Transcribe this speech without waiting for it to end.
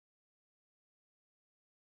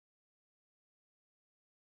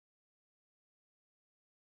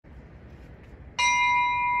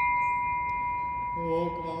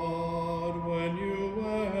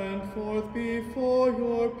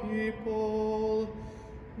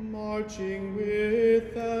marching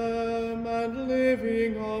with them and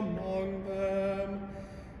living among them.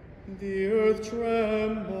 The earth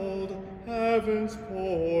trembled, heavens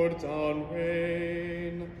poured down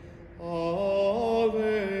rain.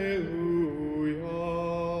 Alleluia.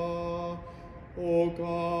 O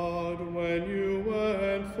God, when you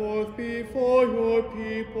went forth before your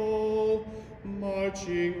people,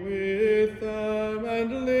 marching with them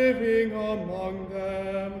and living among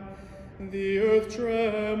them, the earth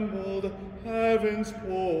trembled, heavens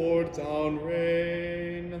poured down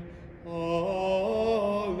rain. Alleluia.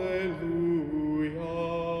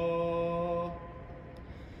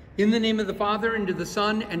 In the name of the Father, and of the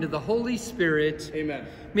Son, and of the Holy Spirit. Amen.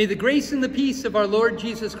 May the grace and the peace of our Lord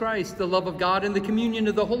Jesus Christ, the love of God, and the communion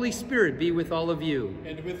of the Holy Spirit be with all of you.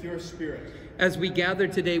 And with your spirit. As we gather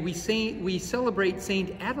today, we celebrate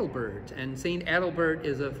Saint Adalbert, and Saint Adalbert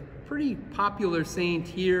is a pretty popular saint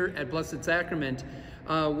here at Blessed Sacrament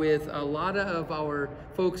with a lot of our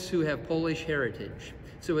folks who have Polish heritage.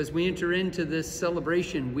 So as we enter into this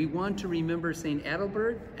celebration, we want to remember Saint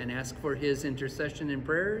Adalbert and ask for his intercession and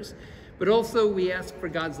prayers, but also we ask for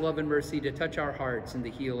God's love and mercy to touch our hearts and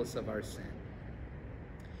to heal us of our sin.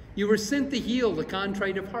 You were sent to heal the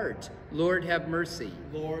contrite of heart. Lord, have mercy.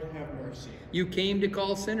 Lord, have mercy. You came to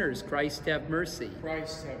call sinners. Christ, have mercy.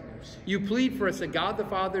 Christ, have mercy. You plead for us at God the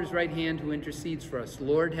Father's right hand who intercedes for us.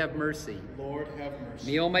 Lord, have mercy. Lord, have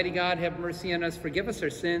mercy. May Almighty God have mercy on us, forgive us our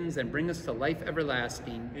sins, and bring us to life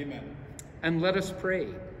everlasting. Amen. And let us pray.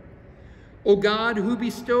 O God, who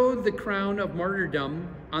bestowed the crown of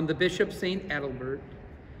martyrdom on the Bishop St. Adalbert,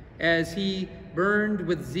 as he burned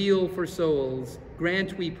with zeal for souls,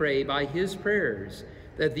 grant, we pray, by his prayers,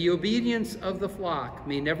 that the obedience of the flock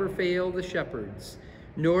may never fail the shepherds,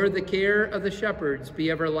 nor the care of the shepherds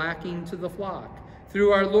be ever lacking to the flock.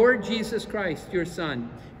 Through our Lord Jesus Christ, your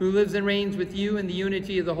Son, who lives and reigns with you in the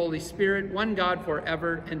unity of the Holy Spirit, one God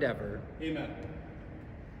forever and ever. Amen.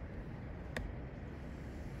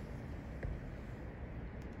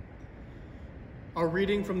 A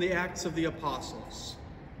reading from the Acts of the Apostles.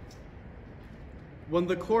 When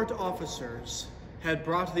the court officers had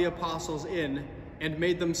brought the apostles in and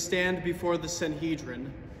made them stand before the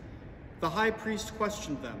Sanhedrin, the high priest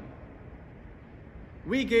questioned them.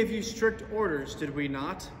 "We gave you strict orders, did we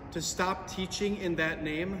not, to stop teaching in that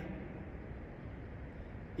name?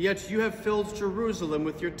 Yet you have filled Jerusalem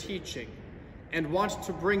with your teaching and want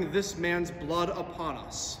to bring this man's blood upon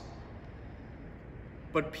us."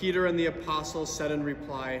 But Peter and the apostles said in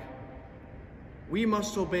reply, "We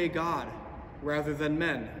must obey God rather than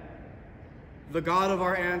men. The God of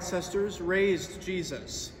our ancestors raised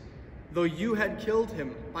Jesus, though you had killed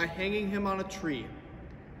him by hanging him on a tree.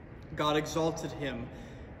 God exalted him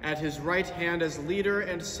at his right hand as leader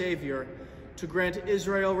and savior to grant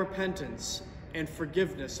Israel repentance and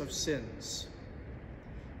forgiveness of sins.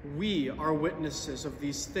 We are witnesses of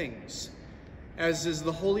these things, as is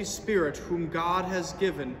the Holy Spirit whom God has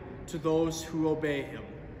given to those who obey him."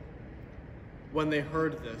 When they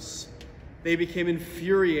heard this, they became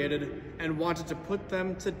infuriated and wanted to put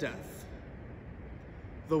them to death.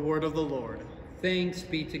 The word of the Lord. Thanks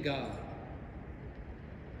be to God.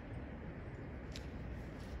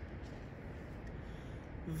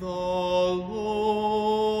 The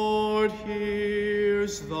Lord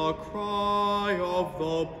hears the cry of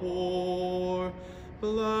the poor.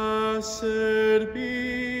 Blessed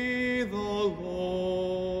be the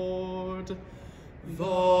Lord. The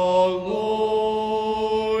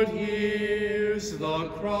Lord hears the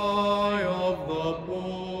cry of the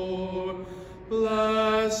poor.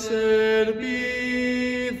 Blessed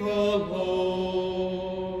be the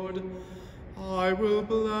Lord. I will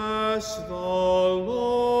bless the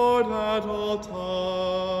Lord at all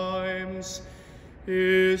times.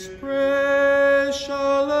 His praise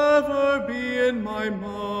shall ever be in my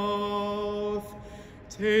mouth.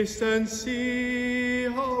 Taste and see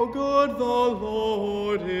how good the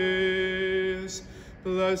Lord is.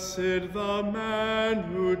 Blessed the man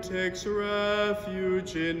who takes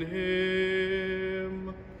refuge in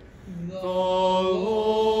him. The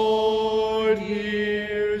Lord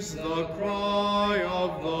hears the cry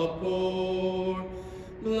of the poor.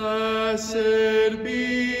 Blessed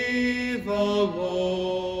be the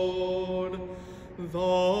Lord. The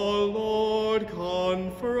Lord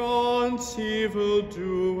confronts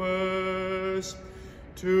evildoers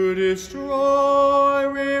to destroy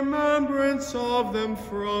remembrance of them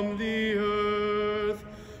from the earth.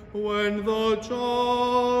 When the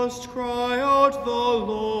just cry out, the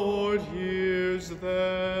Lord hears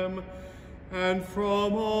them, and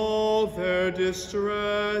from all their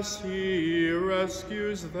distress he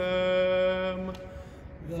rescues them.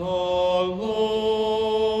 The Lord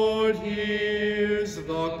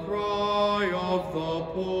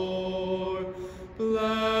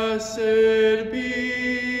Blessed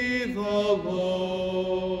be the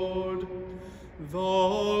Lord. The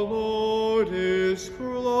Lord is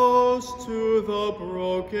close to the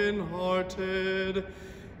brokenhearted,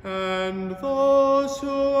 and those who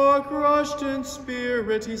are crushed in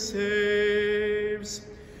spirit he saves.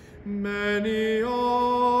 Many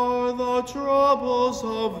are the troubles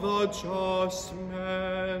of the just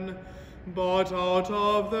man, but out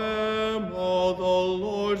of them all the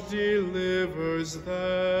Lord delivers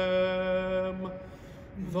them.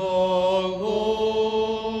 The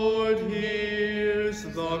Lord hears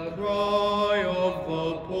the cry of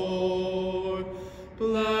the poor.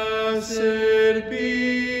 Blessed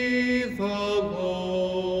be the Lord.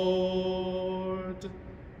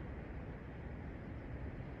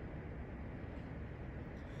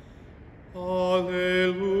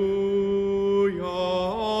 Alleluia,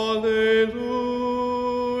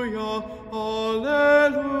 alleluia, alleluia.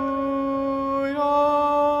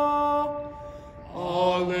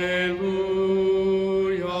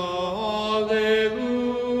 Alleluia,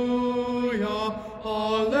 alleluia,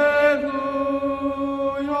 alleluia.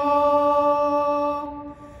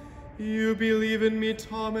 You believe in me,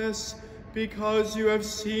 Thomas, because you have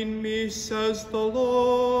seen me, says the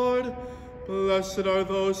Lord. Blessed are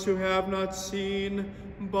those who have not seen,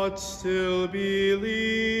 but still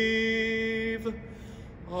believe.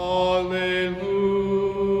 Alleluia,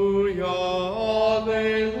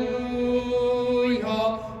 alleluia,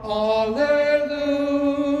 alleluia.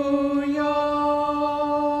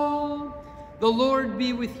 The Lord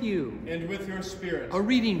be with you. And with your spirit. A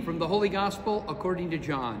reading from the Holy Gospel according to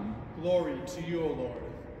John. Glory to you, O Lord.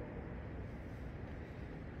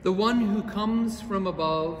 The one who comes from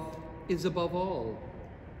above is above all.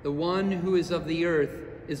 The one who is of the earth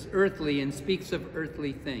is earthly and speaks of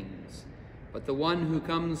earthly things. But the one who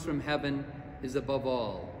comes from heaven is above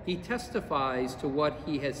all. He testifies to what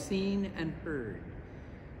he has seen and heard,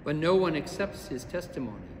 but no one accepts his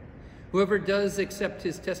testimony. Whoever does accept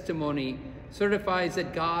his testimony certifies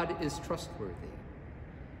that God is trustworthy.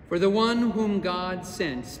 For the one whom God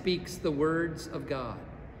sent speaks the words of God.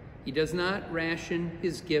 He does not ration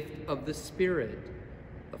his gift of the Spirit.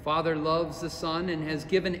 The Father loves the Son and has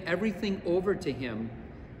given everything over to him.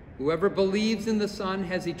 Whoever believes in the Son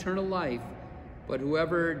has eternal life, but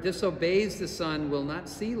whoever disobeys the Son will not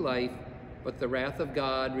see life, but the wrath of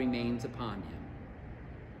God remains upon him.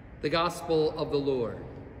 The Gospel of the Lord.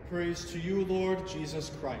 Praise to you, Lord Jesus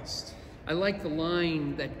Christ. I like the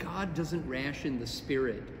line that God doesn't ration the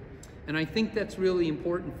Spirit. And I think that's really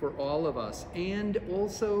important for all of us. And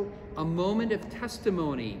also a moment of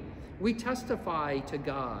testimony. We testify to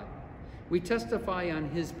God. We testify on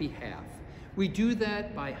his behalf. We do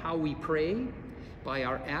that by how we pray, by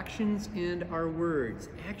our actions and our words.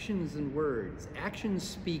 Actions and words. Actions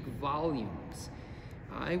speak volumes.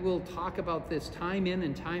 I will talk about this time in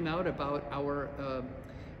and time out about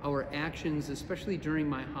our actions, especially during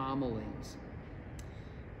my homilies.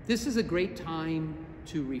 This is a great time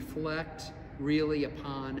to reflect really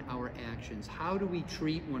upon our actions. How do we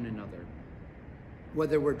treat one another?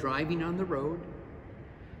 Whether we're driving on the road,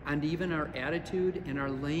 and even our attitude and our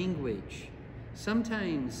language.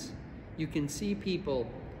 Sometimes you can see people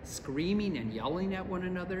screaming and yelling at one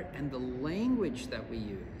another, and the language that we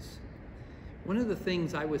use. One of the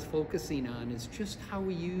things I was focusing on is just how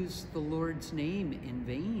we use the Lord's name in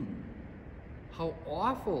vain. How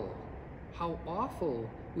awful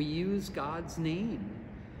we use God's name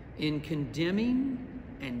in condemning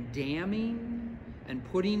and damning and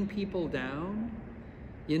putting people down.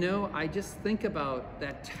 You know, I just think about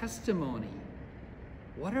that testimony.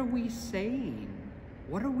 What are we saying?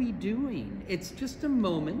 What are we doing? It's just a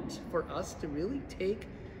moment for us to really take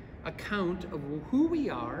account of who we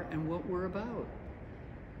are and what we're about.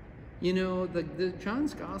 You know, the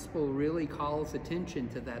John's Gospel really calls attention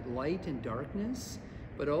to that light and darkness,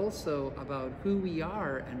 but also about who we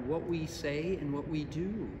are and what we say and what we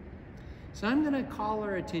do. So I'm going to call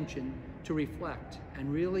our attention to reflect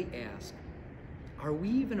and really ask, are we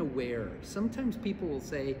even aware? Sometimes people will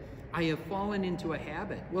say, I have fallen into a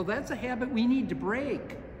habit. Well, that's a habit we need to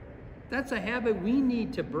break. That's a habit we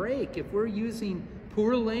need to break. If we're using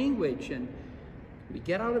poor language and we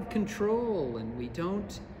get out of control and we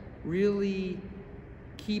don't really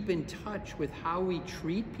keep in touch with how we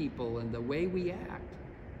treat people and the way we act,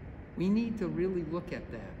 we need to really look at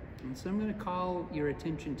that. And so I'm going to call your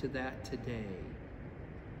attention to that today.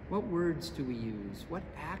 What words do we use? What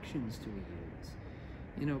actions do we use?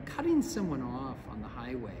 You know, cutting someone off on the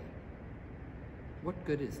highway, what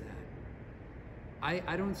good is that?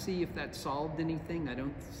 I don't see if that solved anything. I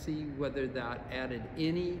don't see whether that added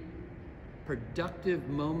any productive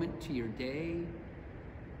moment to your day.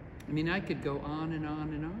 I mean, I could go on and on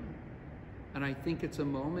and on. And I think it's a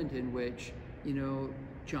moment in which, you know,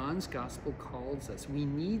 John's gospel calls us. We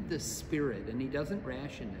need the Spirit, and he doesn't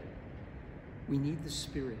ration it. We need the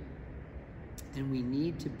Spirit. And we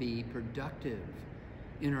need to be productive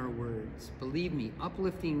in our words. Believe me,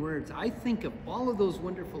 uplifting words. I think of all of those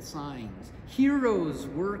wonderful signs. Heroes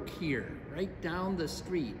work here, right down the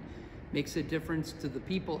street. Makes a difference to the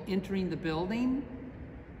people entering the building,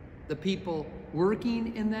 the people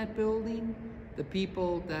working in that building, the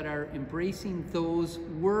people that are embracing those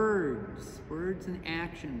words. Words and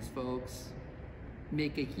actions, folks,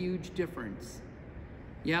 make a huge difference.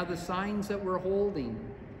 Yeah, the signs that we're holding,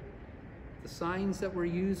 the signs that we're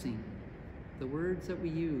using, the words that we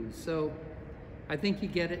use. So I think you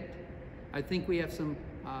get it. I think we have some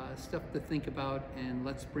stuff to think about, and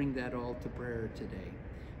let's bring that all to prayer today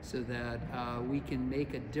so that we can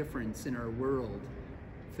make a difference in our world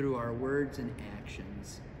through our words and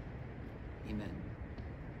actions. Amen.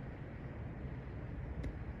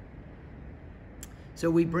 So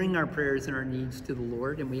we bring our prayers and our needs to the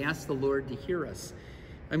Lord, and we ask the Lord to hear us.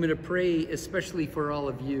 I'm going to pray especially for all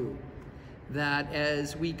of you, that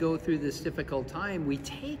as we go through this difficult time, we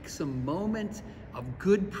take some moments of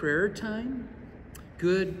good prayer time,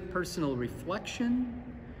 good personal reflection,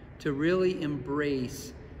 to really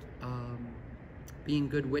embrace being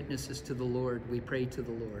good witnesses to the Lord. We pray to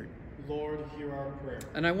the Lord. Lord, hear our prayer.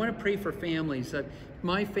 And I want to pray for families.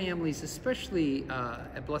 My families, especially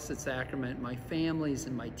at Blessed Sacrament, my families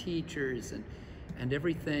and my teachers and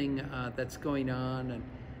everything that's going on. And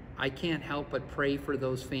I can't help but pray for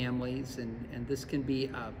those families. And this can be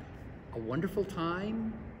a wonderful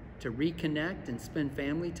time to reconnect and spend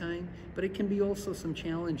family time. But it can be also some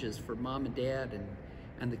challenges for mom and dad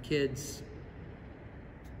and the kids.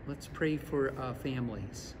 Let's pray for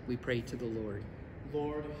families. We pray to the Lord.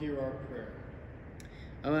 Lord, hear our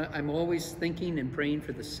prayer. I'm always thinking and praying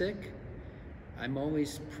for the sick. I'm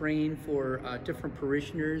always praying for different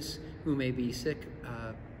parishioners who may be sick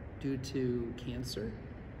due to cancer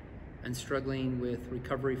and struggling with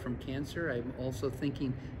recovery from cancer. I'm also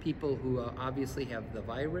thinking people who obviously have the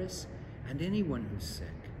virus and anyone who's sick,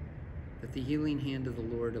 that the healing hand of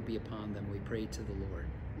the Lord will be upon them. We pray to the Lord.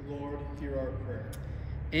 Lord, hear our prayer.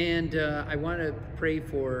 And I want to pray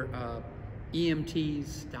for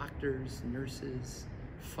EMTs, doctors, nurses,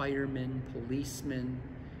 firemen, policemen,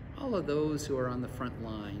 all of those who are on the front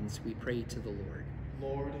lines. We pray to the Lord.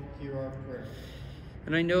 Lord, hear our prayer.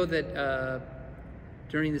 And I know that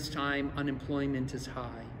during this time, unemployment is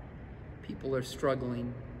high. People are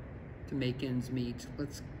struggling to make ends meet.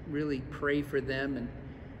 Let's really pray for them and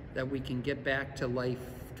that we can get back to life,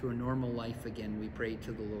 to a normal life again. We pray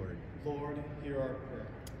to the Lord. Lord, hear our prayer.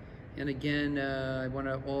 And again, I want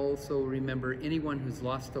to also remember anyone who's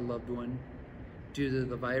lost a loved one due to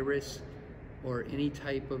the virus or any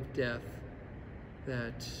type of death,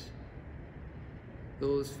 that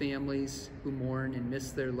those families who mourn and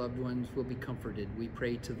miss their loved ones will be comforted. We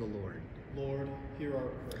pray to the Lord. Lord, hear our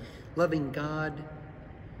prayer. Loving God,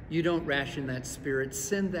 you don't ration that Spirit.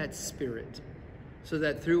 Send that Spirit so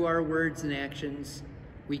that through our words and actions,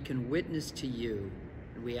 we can witness to you.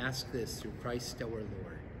 And we ask this through Christ our Lord.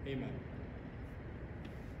 Amen.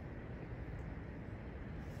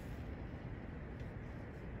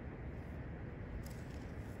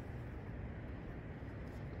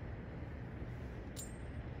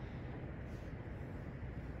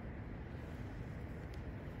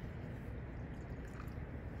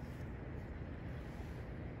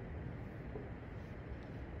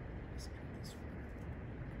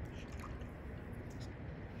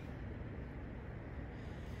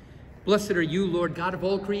 Blessed are you, Lord God of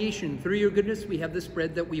all creation. Through your goodness we have this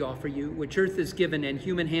bread that we offer you, which earth has given and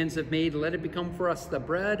human hands have made. Let it become for us the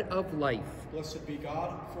bread of life. Blessed be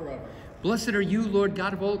God forever. Blessed are you, Lord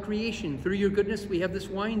God of all creation. Through your goodness we have this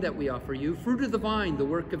wine that we offer you, fruit of the vine, the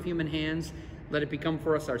work of human hands. Let it become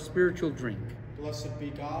for us our spiritual drink. Blessed be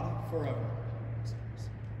God forever.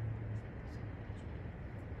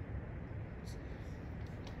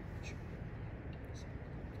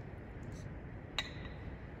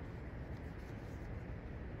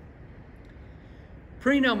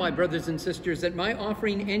 Pray now, my brothers and sisters, that my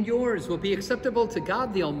offering and yours will be acceptable to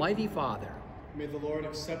God the Almighty Father. May the Lord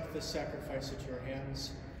accept this sacrifice at your hands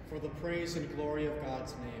for the praise and glory of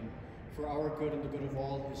God's name, for our good and the good of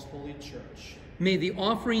all his holy church. May the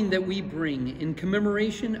offering that we bring in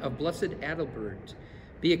commemoration of Blessed Adalbert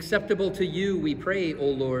be acceptable to you, we pray, O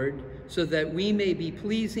Lord, so that we may be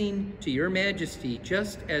pleasing to your majesty,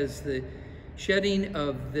 just as the shedding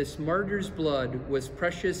of this martyr's blood was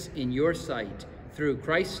precious in your sight. Through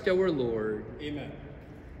Christ our Lord. Amen.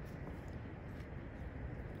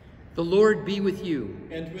 The Lord be with you.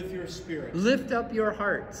 And with your spirit. Lift up your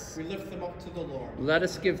hearts. We lift them up to the Lord. Let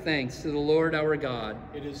us give thanks to the Lord our God.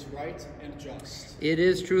 It is right and just. It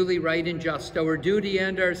is truly right and just, our duty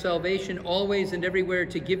and our salvation, always and everywhere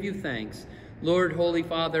to give you thanks, Lord, Holy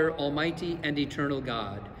Father, Almighty and eternal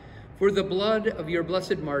God. For the blood of your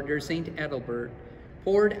blessed martyr, Saint Adalbert,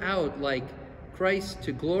 poured out like Christ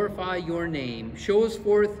to glorify your name, shows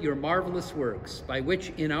forth your marvelous works, by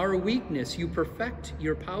which in our weakness you perfect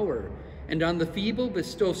your power, and on the feeble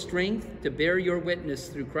bestow strength to bear your witness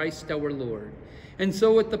through Christ our Lord. And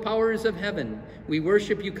so with the powers of heaven, we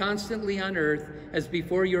worship you constantly on earth, as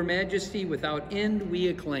before your majesty without end we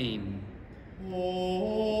acclaim.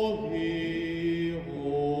 Holy,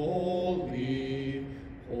 holy,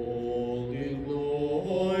 holy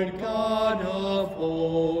Lord God of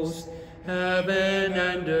hosts, heaven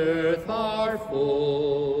and earth are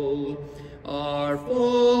full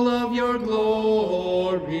of your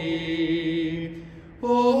glory.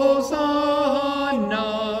 Hosanna,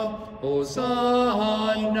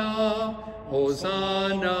 Hosanna,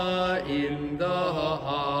 Hosanna in the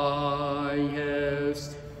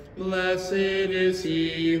highest. Blessed is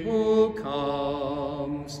he who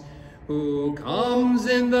comes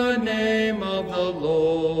in the name of the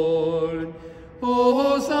Lord.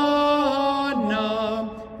 Hosanna,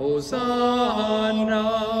 Hosanna,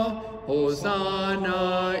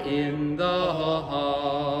 Hosanna in the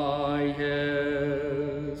highest.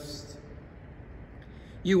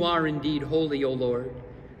 You are indeed holy, O Lord,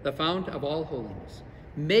 the fount of all holiness.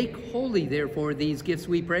 Make holy, therefore, these gifts,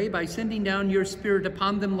 we pray, by sending down your Spirit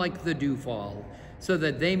upon them like the dewfall, so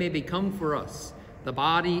that they may become for us the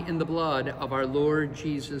body and the blood of our Lord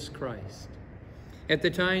Jesus Christ. At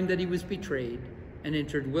the time that he was betrayed and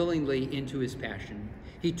entered willingly into his passion,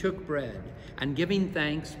 he took bread and, giving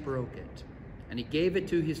thanks, broke it. And he gave it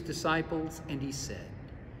to his disciples, and he said,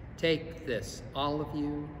 "Take this, all of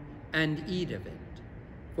you, and eat of it,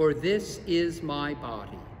 for this is my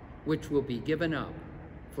body, which will be given up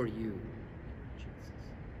for you."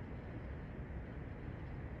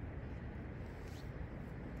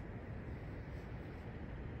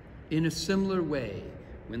 In a similar way,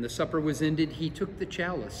 when the supper was ended, he took the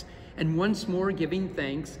chalice, and once more giving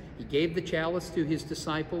thanks, he gave the chalice to his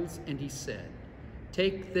disciples, and he said,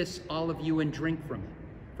 "Take this, all of you, and drink from it,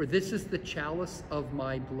 for this is the chalice of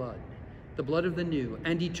my blood, the blood of the new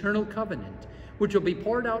and eternal covenant, which will be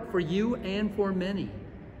poured out for you and for many,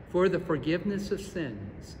 for the forgiveness of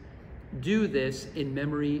sins. Do this in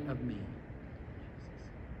memory of me."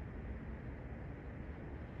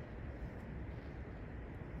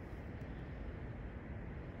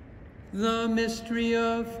 The mystery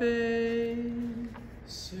of faith.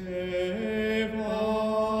 Save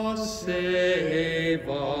us, Save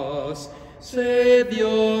us,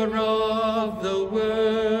 Savior of the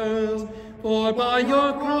world, for by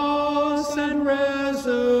your cross and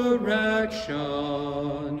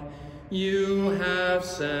resurrection you have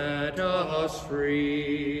set us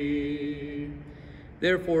free.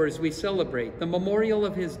 Therefore, as we celebrate the memorial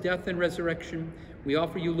of his death and resurrection, we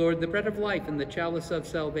offer you, Lord, the bread of life and the chalice of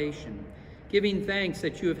salvation, giving thanks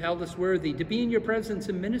that you have held us worthy to be in your presence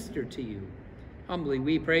and minister to you. Humbly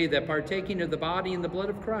we pray that, partaking of the body and the blood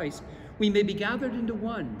of Christ, we may be gathered into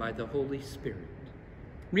one by the Holy Spirit.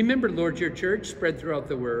 Remember, Lord, your church spread throughout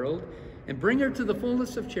the world, and bring her to the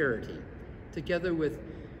fullness of charity, together with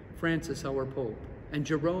Francis, our Pope, and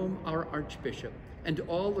Jerome, our Archbishop, and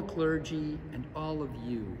all the clergy and all of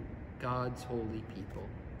you, God's holy people.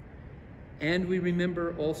 And we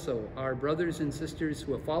remember also our brothers and sisters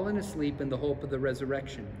who have fallen asleep in the hope of the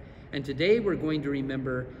resurrection. And today we're going to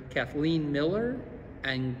remember Kathleen Miller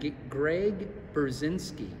and Greg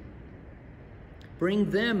Berzinski. Bring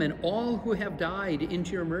them and all who have died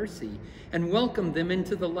into your mercy, and welcome them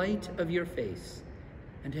into the light of your face.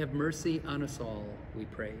 And have mercy on us all, we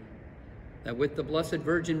pray, that with the Blessed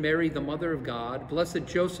Virgin Mary, the Mother of God, Blessed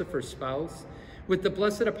Joseph, her spouse, with the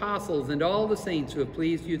blessed apostles and all the saints who have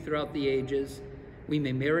pleased you throughout the ages, we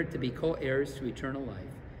may merit to be co-heirs to eternal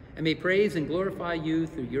life, and may praise and glorify you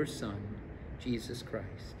through your Son, Jesus Christ.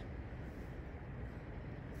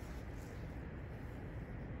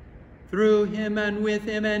 Through him and with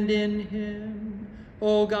him and in him,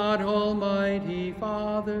 O God, Almighty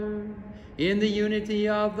Father, in the unity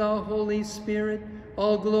of the Holy Spirit,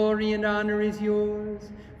 all glory and honor is yours,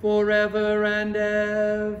 forever and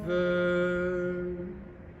ever.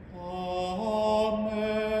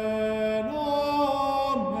 Amen,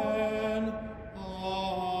 amen, amen.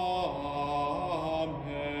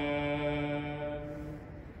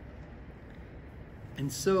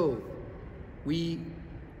 And so we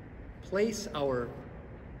place our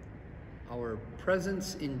our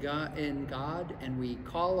presence in God, and we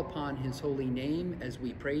call upon his holy name as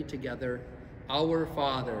we pray together. Our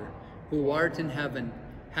Father, who art in heaven,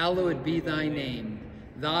 hallowed be thy name.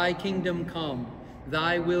 Thy kingdom come,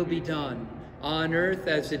 thy will be done, on earth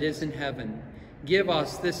as it is in heaven. Give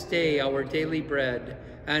us this day our daily bread,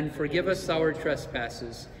 and forgive us our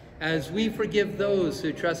trespasses, as we forgive those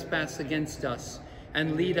who trespass against us.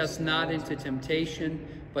 And lead us not into temptation,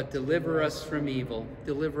 but deliver us from evil.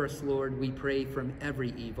 Deliver us, Lord, we pray, from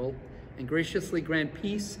every evil, and graciously grant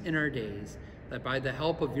peace in our days, that by the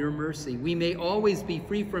help of your mercy we may always be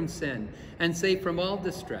free from sin and safe from all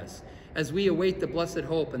distress, as we await the blessed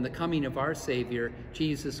hope and the coming of our Savior,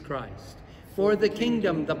 Jesus Christ. For the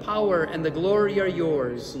kingdom, the power, and the glory are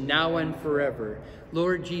yours, now and forever.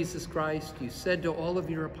 Lord Jesus Christ, you said to all of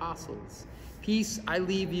your apostles, peace I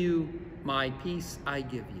leave you, my peace I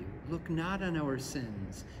give you. Look not on our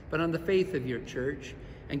sins, but on the faith of your church,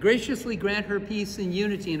 and graciously grant her peace and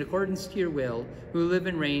unity in accordance to your will, who live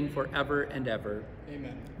and reign forever and ever.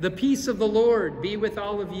 Amen. The peace of the Lord be with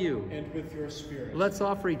all of you. And with your spirit. Let's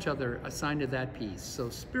offer each other a sign of that peace. So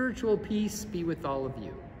spiritual peace be with all of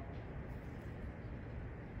you.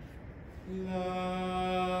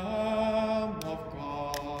 Lamb of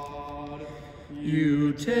God,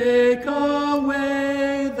 you take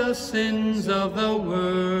away the sins of the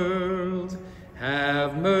world.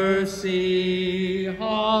 Have mercy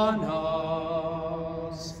on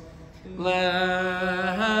us.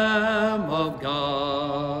 Lamb of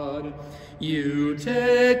God, you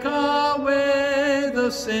take away the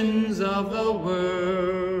sins of the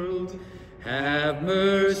world. Have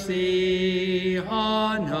mercy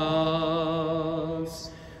on us.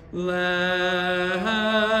 Lamb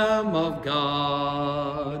of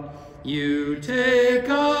God, you take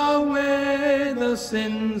away the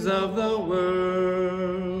sins of the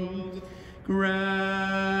world. Grant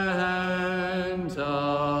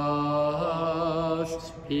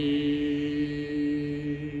us peace.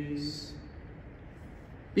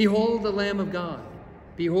 Behold the Lamb of God.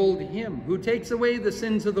 Behold him who takes away the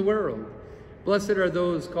sins of the world. Blessed are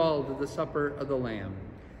those called to the supper of the Lamb.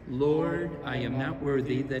 Lord, I am not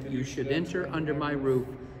worthy that you should enter under my roof,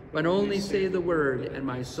 but only say the word, and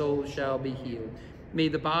my soul shall be healed. May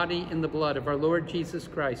the body and the blood of our Lord Jesus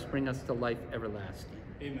Christ bring us to life everlasting.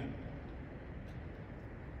 Amen.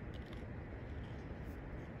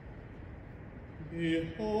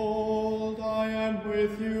 Behold, I am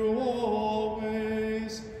with you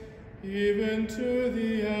always, even to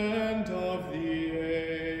the end of the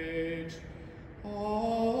age.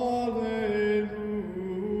 Alleluia.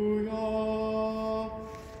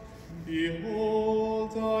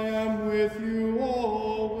 Behold, I am with you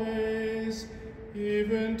always,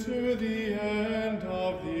 even to the end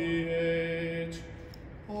of the age.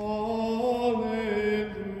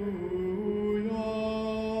 Alleluia.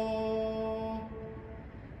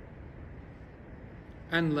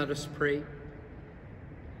 And let us pray.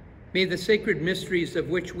 May the sacred mysteries of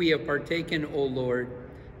which we have partaken, O Lord,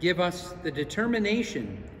 give us the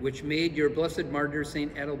determination which made your blessed martyr,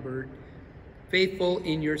 St. Adalbert, faithful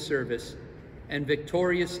in your service and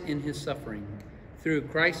victorious in his suffering. Through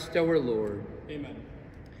Christ our Lord. Amen.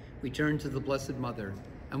 We turn to the Blessed Mother,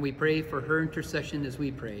 and we pray for her intercession as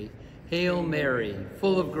we pray. Hail Mary,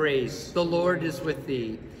 full of grace, the Lord is with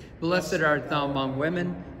thee. Blessed art thou among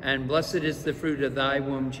women, and blessed is the fruit of thy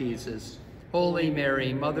womb, Jesus. Holy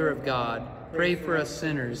Mary, Mother of God, pray for us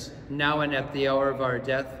sinners, now and at the hour of our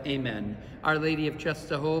death. Amen. Our Lady of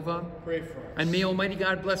Czestochowa, pray for us. And may Almighty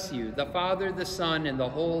God bless you, the Father, the Son, and the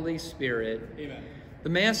Holy Spirit. Amen. The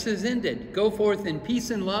Mass is ended. Go forth in peace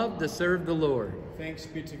and love to serve the Lord. Thanks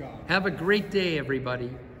be to God. Have a great day, everybody.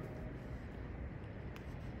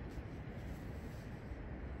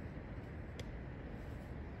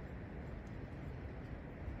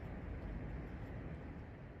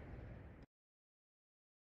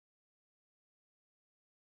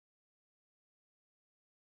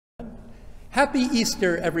 Happy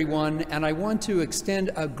Easter, everyone, and I want to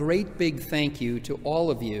extend a great big thank you to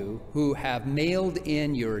all of you who have mailed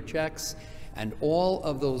in your checks and all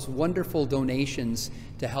of those wonderful donations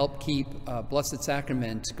to help keep Blessed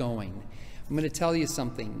Sacrament going. I'm going to tell you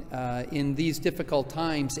something. In these difficult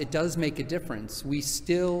times, it does make a difference. We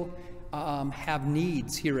still have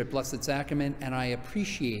needs here at Blessed Sacrament, and I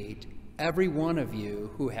appreciate every one of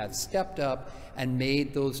you who have stepped up and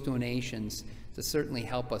made those donations to certainly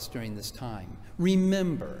help us during this time.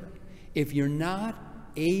 Remember, if you're not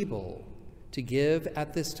able to give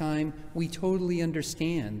at this time, we totally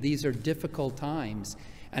understand. These are difficult times.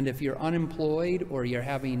 And if you're unemployed or you're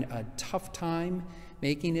having a tough time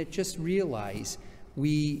making it, just realize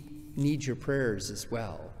we need your prayers as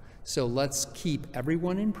well. So let's keep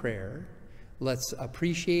everyone in prayer. Let's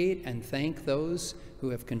appreciate and thank those who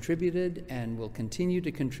have contributed and will continue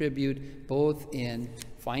to contribute both in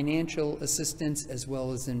financial assistance as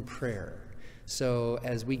well as in prayer. So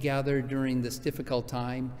as we gather during this difficult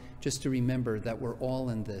time, just to remember that we're all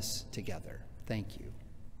in this together. Thank you.